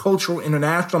political, cultural,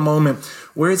 international moment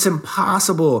where it's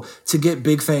impossible to get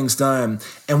big things done.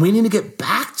 And we need to get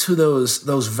back to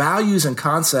those values and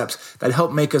concepts that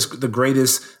help make us the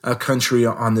greatest country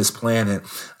on this planet.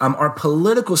 Our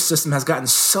political system has gotten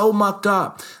so mucked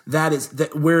up that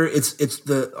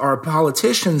our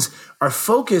politicians are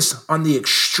focused on the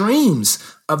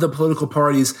extremes of the political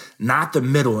parties, not the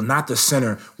middle, not the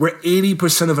center, where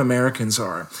 80% of Americans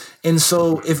are. And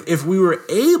so if we were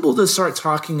able to start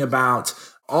talking about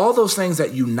all those things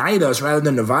that unite us rather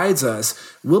than divides us,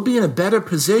 we'll be in a better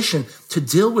position to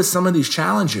deal with some of these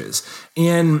challenges.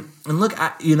 And look,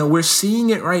 we're seeing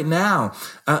it right now.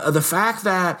 The fact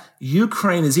that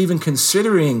Ukraine is even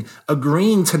considering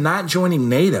agreeing to not joining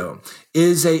NATO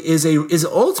is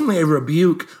ultimately a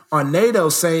rebuke on NATO,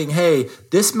 saying, hey,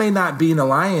 this may not be an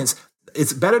alliance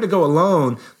it's better to go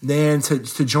alone than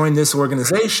to join this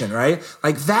organization, right?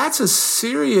 Like that's a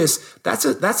serious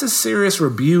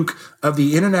rebuke of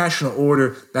the international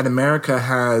order that America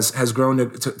has grown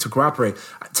to cooperate.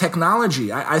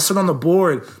 Technology. I sit on the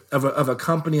board of a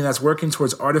company that's working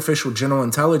towards artificial general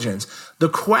intelligence. The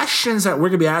questions that we're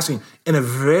going to be asking in a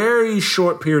very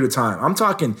short period of time, I'm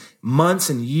talking months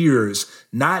and years,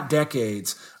 not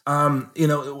decades,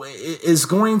 is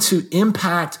going to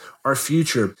impact our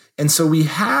future. And so we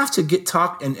have to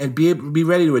talk and be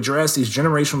ready to address these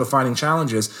generational defining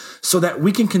challenges so that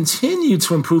we can continue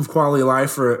to improve quality of life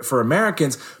for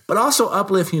Americans, but also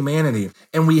uplift humanity.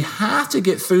 And we have to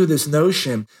get through this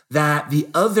notion that the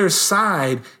other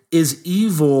side is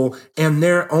evil and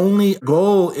their only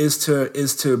goal is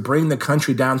to bring the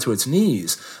country down to its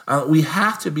knees. We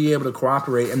have to be able to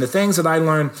cooperate. And the things that I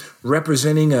learned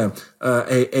representing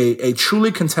a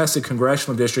truly contested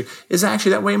congressional district is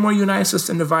actually that way more unites us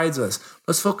than divides us.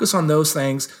 Let's focus on those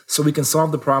things so we can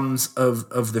solve the problems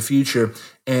of the future.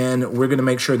 And we're going to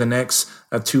make sure the next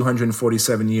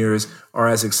 247 years are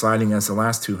as exciting as the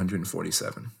last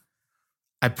 247.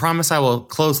 I promise I will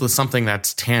close with something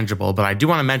that's tangible, but I do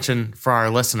want to mention for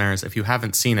our listeners, if you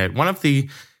haven't seen it, one of the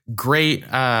great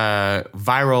viral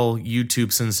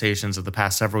YouTube sensations of the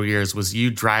past several years was you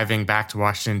driving back to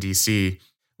Washington, D.C.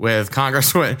 with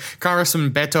Congressman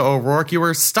Beto O'Rourke. You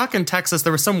were stuck in Texas.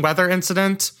 There was some weather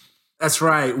incident. That's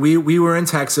right. We were in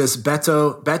Texas.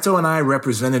 Beto and I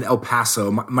represented El Paso.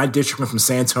 My district went from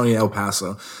San Antonio to El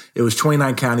Paso. It was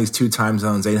 29 counties, 2 time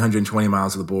zones, 820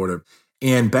 miles of the border.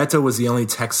 And Beto was the only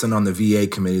Texan on the VA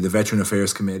committee, the Veteran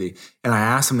Affairs Committee. And I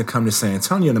asked him to come to San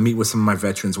Antonio to meet with some of my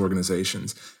veterans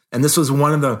organizations. And this was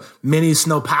one of the many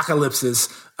snowpocalypses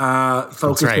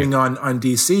focusing on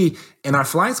D.C., and our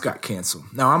flights got canceled.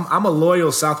 Now, I'm a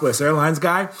loyal Southwest Airlines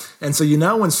guy, and so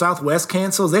when Southwest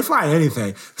cancels, they fly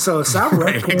anything. So Southwest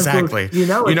right, cancels, exactly.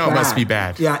 It must be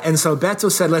bad. Yeah, and so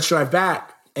Beto said, let's drive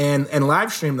back and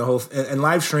live stream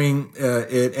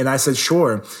it, and I said,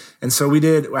 sure. And so we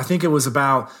did, I think it was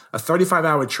about a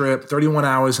 35-hour trip, 31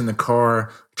 hours in the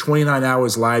car, 29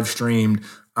 hours live streamed,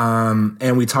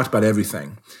 and we talked about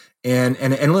everything. And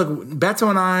look, Beto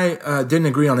and I didn't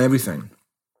agree on everything,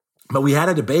 but we had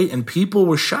a debate, and people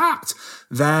were shocked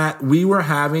that we were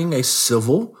having a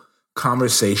civil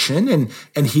conversation,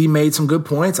 and he made some good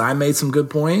points, I made some good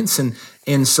points,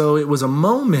 and so it was a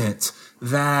moment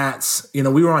that,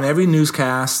 we were on every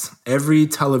newscast, every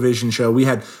television show. We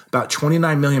had about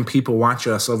 29 million people watch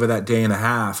us over that day and a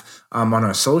half on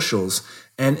our socials.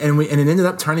 And it ended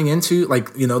up turning into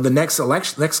the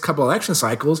next couple election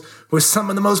cycles were some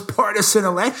of the most partisan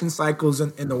election cycles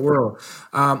in the world.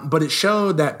 But it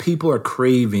showed that people are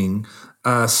craving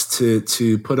us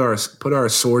to put our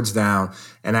swords down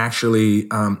and actually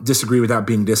disagree without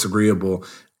being disagreeable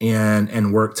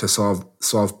and work to solve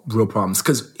real problems.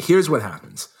 Because here's what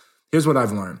happens. Here's what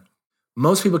I've learned.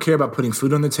 Most people care about putting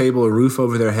food on the table, a roof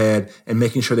over their head, and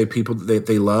making sure people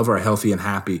they love are healthy and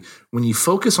happy. When you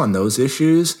focus on those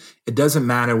issues, it doesn't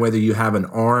matter whether you have an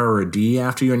R or a D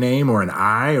after your name or an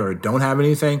I or don't have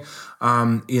anything.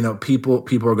 People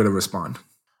are going to respond.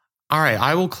 All right,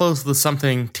 I will close with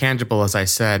something tangible, as I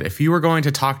said. If you were going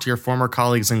to talk to your former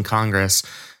colleagues in Congress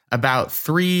about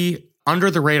 3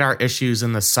 under-the-radar issues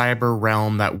in the cyber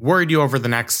realm that worried you over the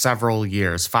next several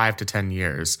years, 5 to 10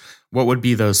 years, what would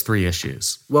be those 3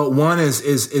 issues? Well, one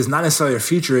is not necessarily a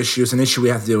future issue. It's an issue we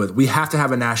have to deal with. We have to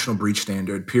have a national breach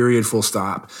standard, period, full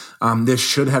stop. This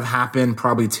should have happened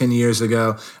probably 10 years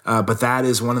ago, but that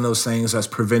is one of those things that's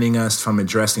preventing us from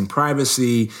addressing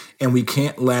privacy, and we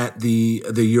can't let the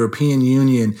European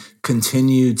Union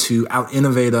continue to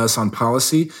out-innovate us on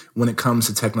policy when it comes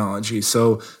to technology.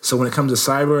 So when it comes to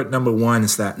cyber, number 1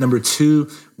 is that. Number 2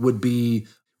 would be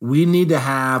we need to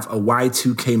have a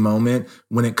Y2K moment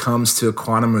when it comes to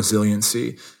quantum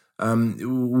resiliency.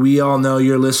 We all know,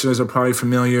 your listeners are probably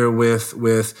familiar with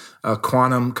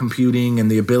quantum computing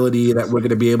and the ability that we're going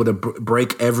to be able to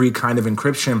break every kind of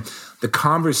encryption. The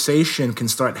conversation can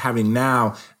start having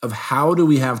now of how do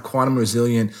we have quantum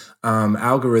resilient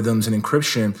algorithms and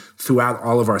encryption throughout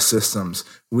all of our systems.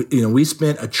 We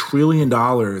spent $1 trillion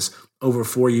over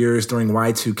 4 years during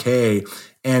Y2K.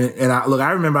 And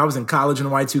I remember I was in college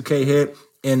when Y2K hit,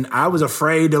 and I was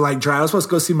afraid to drive. I was supposed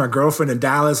to go see my girlfriend in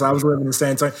Dallas. I was living in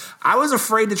San Antonio. I was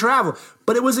afraid to travel,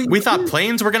 but it was we thought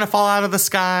planes were going to fall out of the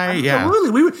sky.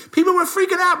 Absolutely. Yeah, people were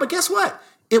freaking out, but guess what?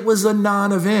 It was a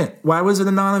non-event. Why was it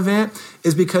a non-event?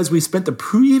 Is because we spent the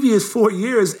previous 4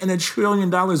 years and $1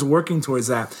 trillion working towards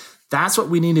that. That's what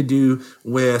we need to do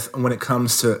when it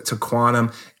comes to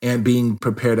quantum and being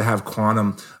prepared to have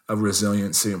quantum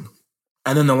resiliency.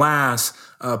 And then the last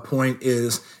point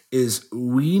is is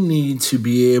we need to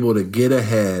be able to get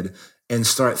ahead and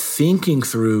start thinking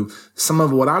through some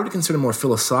of what I would consider more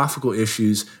philosophical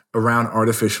issues around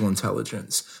artificial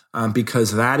intelligence,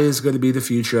 because that is going to be the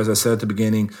future, as I said at the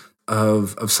beginning,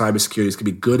 of cybersecurity. It's going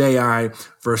to be good AI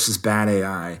versus bad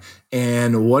AI.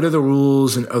 And what are the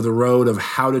rules of the road of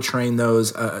how to train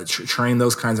those kinds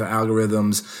of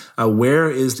algorithms? Where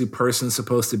is the person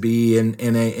supposed to be in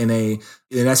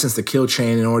essence, the kill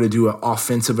chain in order to do an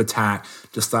offensive attack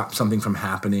to stop something from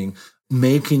happening?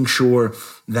 Making sure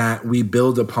that we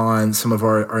build upon some of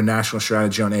our national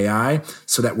strategy on AI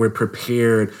so that we're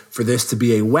prepared for this to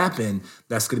be a weapon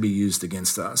that's going to be used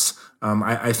against us.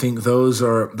 I think those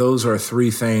are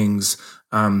three things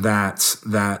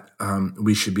that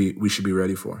we should be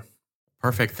ready for.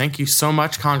 Perfect. Thank you so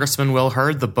much, Congressman Will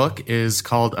Hurd. The book is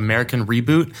called American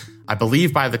Reboot. I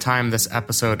believe by the time this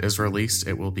episode is released,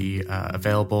 it will be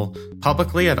available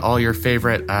publicly at all your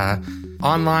favorite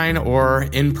online or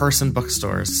in-person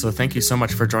bookstores. So thank you so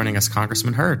much for joining us,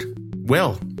 Congressman Hurd.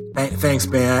 Will. Thanks,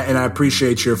 man. And I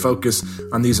appreciate your focus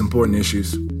on these important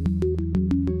issues.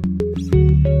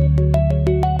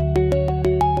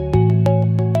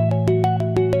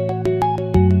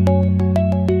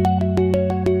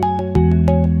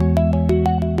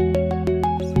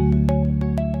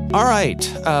 All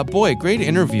right. Boy, great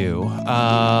interview.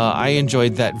 I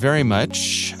enjoyed that very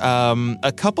much.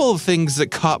 A couple of things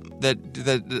that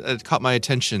caught my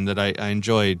attention that I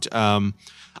enjoyed.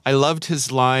 I loved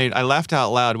his line. I laughed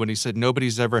out loud when he said,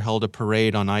 "Nobody's ever held a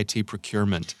parade on IT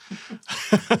procurement."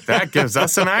 That gives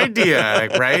us an idea,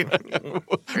 right?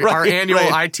 Our annual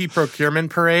IT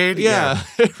procurement parade. Yeah.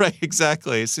 Right,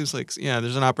 exactly. It seems like,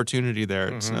 there's an opportunity there.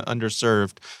 It's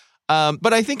underserved.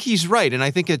 But I think he's right, and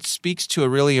I think it speaks to a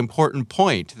really important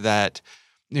point that,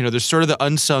 there's sort of the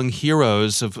unsung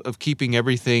heroes of keeping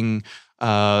everything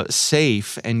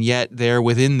safe, and yet they're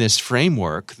within this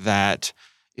framework that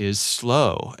is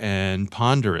slow and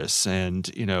ponderous, and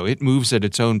it moves at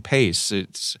its own pace.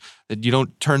 It's that you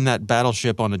don't turn that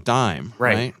battleship on a dime,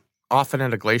 right? Often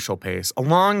at a glacial pace,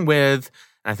 along with,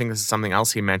 and I think this is something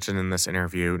else he mentioned in this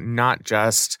interview, not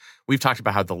just, we've talked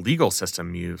about how the legal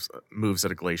system moves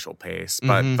at a glacial pace,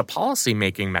 but the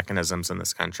policy-making mechanisms in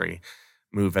this country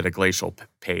move at a glacial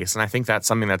pace. And I think that's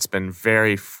something that's been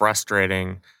very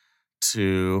frustrating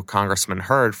to Congressman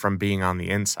Hurd from being on the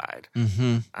inside.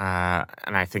 And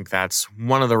I think that's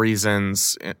one of the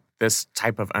reasons, this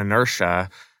type of inertia,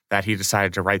 that he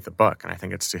decided to write the book. And I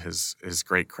think it's to his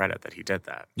great credit that he did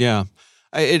that. Yeah.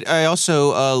 I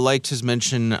also liked his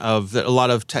mention of that a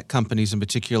lot of tech companies in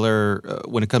particular,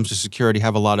 when it comes to security,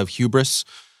 have a lot of hubris.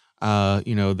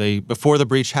 They, before the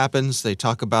breach happens, they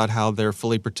talk about how they're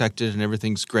fully protected and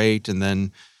everything's great, and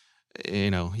then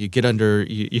you get under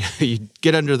you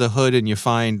get under the hood and you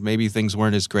find maybe things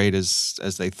weren't as great as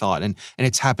they thought, and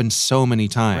it's happened so many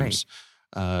times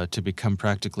to become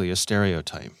practically a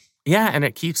stereotype. Yeah, and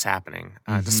it keeps happening,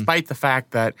 despite the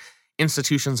fact that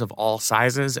institutions of all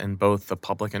sizes in both the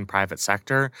public and private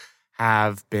sector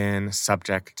have been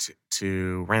subject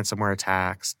to ransomware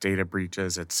attacks, data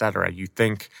breaches, et cetera. You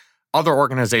think other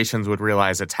organizations would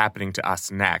realize it's happening to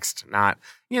us next, not,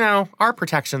 our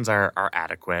protections are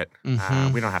adequate. We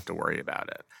don't have to worry about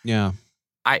it. Yeah.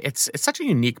 It's such a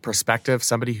unique perspective.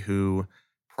 Somebody who,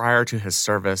 prior to his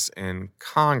service in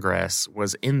Congress,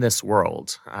 was in this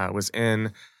world,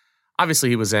 obviously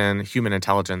he was in human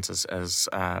intelligence as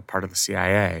part of the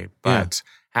CIA, but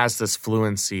has this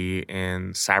fluency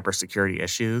in cybersecurity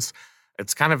issues.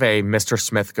 It's kind of a Mr.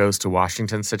 Smith Goes to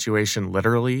Washington situation,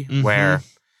 literally, where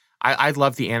I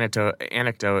love the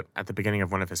anecdote at the beginning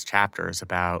of one of his chapters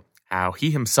about how he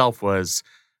himself was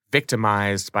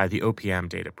victimized by the OPM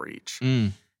data breach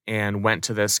and went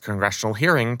to this congressional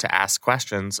hearing to ask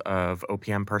questions of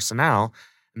OPM personnel,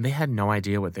 and they had no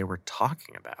idea what they were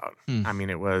talking about. I mean,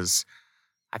 it was,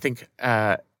 I think,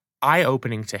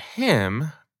 eye-opening to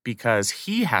him because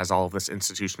he has all of this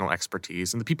institutional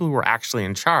expertise, and the people who are actually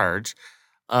in charge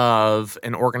of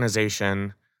an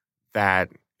organization that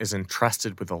is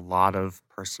entrusted with a lot of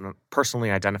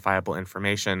personally identifiable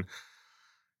information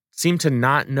seem to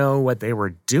not know what they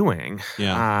were doing.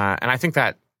 And I think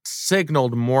that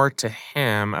signaled more to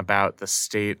him about the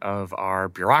state of our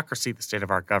bureaucracy, the state of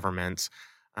our government,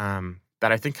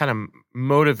 that I think kind of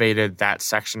motivated that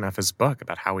section of his book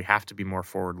about how we have to be more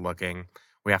forward-looking,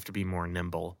 we have to be more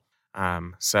nimble.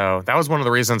 So that was one of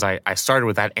the reasons I started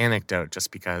with that anecdote, just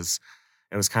because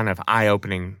it was kind of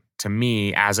eye-opening to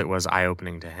me as it was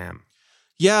eye-opening to him.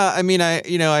 Yeah, I mean,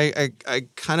 I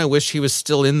kind of wish he was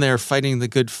still in there fighting the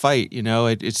good fight.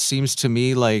 It seems to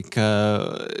me like,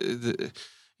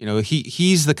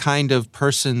 he's the kind of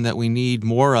person that we need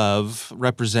more of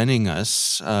representing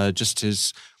us. Just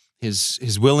his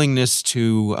willingness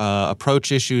to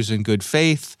approach issues in good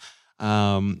faith,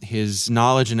 his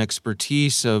knowledge and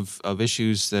expertise of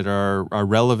issues that are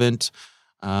relevant.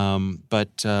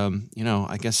 But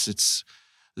I guess it's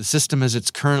the system as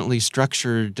it's currently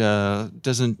structured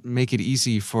doesn't make it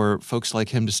easy for folks like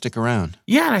him to stick around.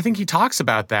 Yeah, and I think he talks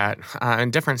about that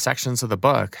in different sections of the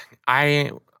book.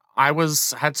 I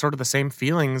had sort of the same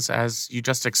feelings as you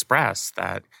just expressed,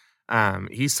 that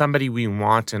he's somebody we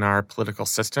want in our political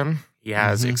system. He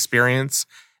has experience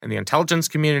in the intelligence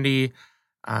community.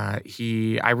 I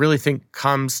really think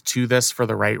comes to this for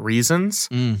the right reasons.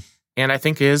 And I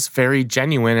think is very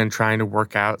genuine in trying to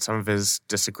work out some of his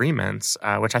disagreements,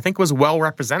 which I think was well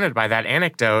represented by that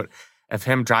anecdote of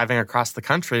him driving across the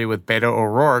country with Beto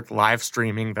O'Rourke live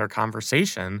streaming their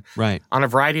conversation on a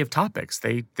variety of topics.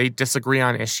 They disagree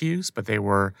on issues, but they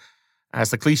were,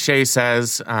 as the cliche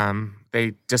says,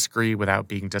 they disagree without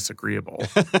being disagreeable.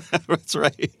 That's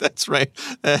right.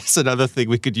 That's another thing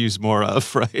we could use more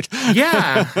of, right?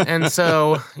 Yeah. And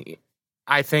so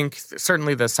I think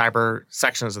certainly the cyber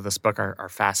sections of this book are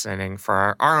fascinating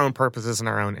for our own purposes and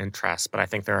our own interests, but I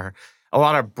think there are a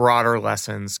lot of broader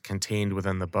lessons contained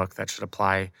within the book that should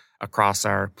apply across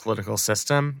our political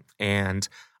system. And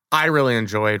I really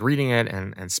enjoyed reading it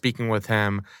and speaking with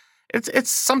him. It's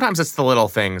sometimes it's the little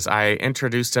things. I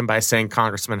introduced him by saying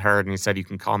Congressman Hurd, and he said, "You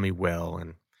can call me Will."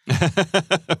 And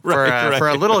for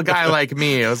a little guy like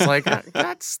me, it was like,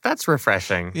 that's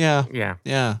refreshing. Yeah.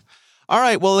 All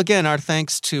right. Well, again, our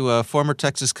thanks to former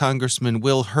Texas Congressman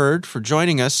Will Hurd for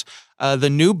joining us. The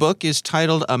new book is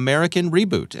titled American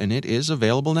Reboot, and it is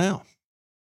available now.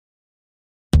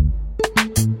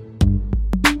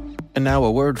 And now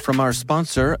a word from our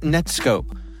sponsor,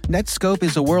 Netskope. Netskope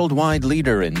is a worldwide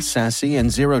leader in SASE and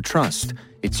Zero Trust.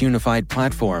 Its unified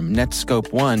platform,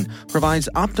 Netskope One, provides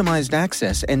optimized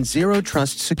access and Zero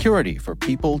Trust security for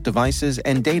people, devices,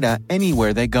 and data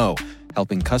anywhere they go,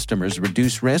 helping customers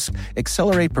reduce risk,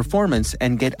 accelerate performance,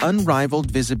 and get unrivaled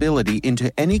visibility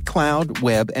into any cloud,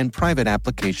 web, and private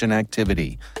application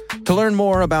activity. To learn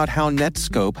more about how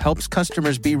Netskope helps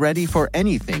customers be ready for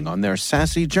anything on their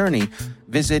SASE journey,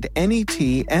 visit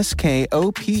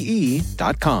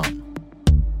netskope.com.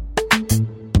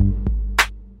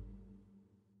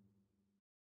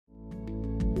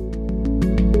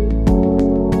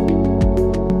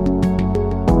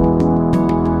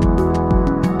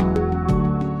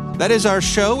 That is our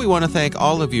show. We want to thank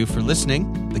all of you for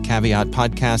listening. The Caveat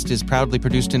podcast is proudly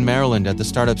produced in Maryland at the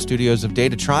startup studios of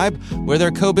Data Tribe, where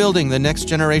they're co-building the next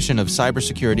generation of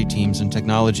cybersecurity teams and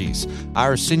technologies.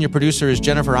 Our senior producer is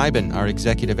Jennifer Eiben. Our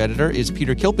executive editor is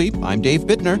Peter Kilpe. I'm Dave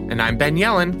Bittner. And I'm Ben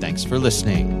Yellen. Thanks for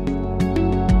listening.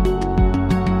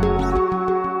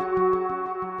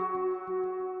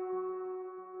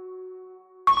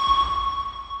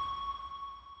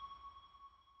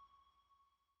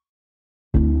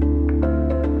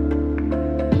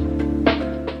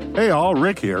 Hey all,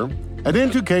 Rick here. At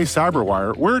N2K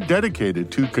CyberWire, we're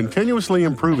dedicated to continuously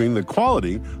improving the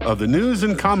quality of the news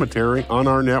and commentary on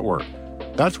our network.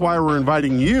 That's why we're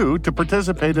inviting you to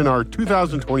participate in our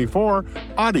 2024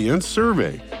 audience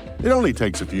survey. It only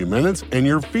takes a few minutes, and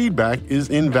your feedback is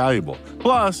invaluable.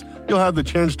 Plus, you'll have the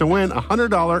chance to win a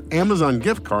 $100 Amazon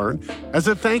gift card as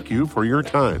a thank you for your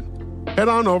time. Head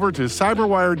on over to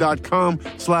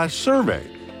cyberwire.com/survey.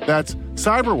 That's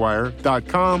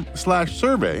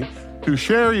cyberwire.com/survey to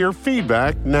share your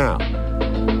feedback now.